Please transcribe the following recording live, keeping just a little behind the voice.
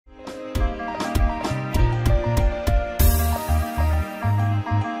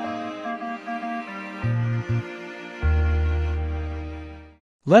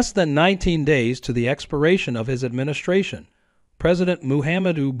Less than 19 days to the expiration of his administration, President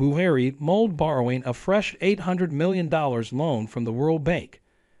Muhammadu Buhari mulled borrowing a fresh $800 million loan from the World Bank.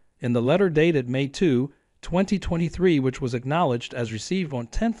 In the letter dated May 2, 2023, which was acknowledged as received on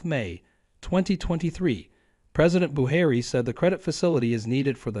 10th May 2023, President Buhari said the credit facility is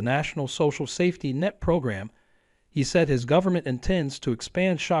needed for the National Social Safety Net program. He said his government intends to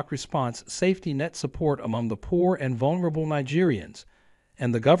expand shock response safety net support among the poor and vulnerable Nigerians,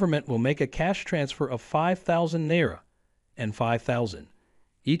 and the government will make a cash transfer of 5,000 naira and 5,000,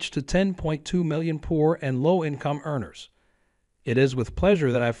 each to 10.2 million poor and low-income earners. It is with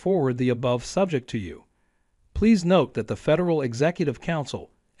pleasure that I forward the above subject to you. Please note that the Federal Executive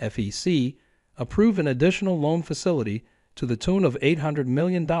Council, FEC, approved an additional loan facility to the tune of $800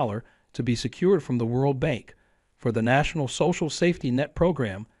 million to be secured from the World Bank for the National Social Safety Net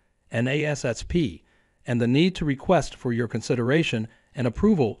program, NASSP, and the need to request for your consideration and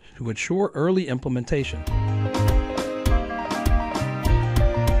approval to ensure early implementation.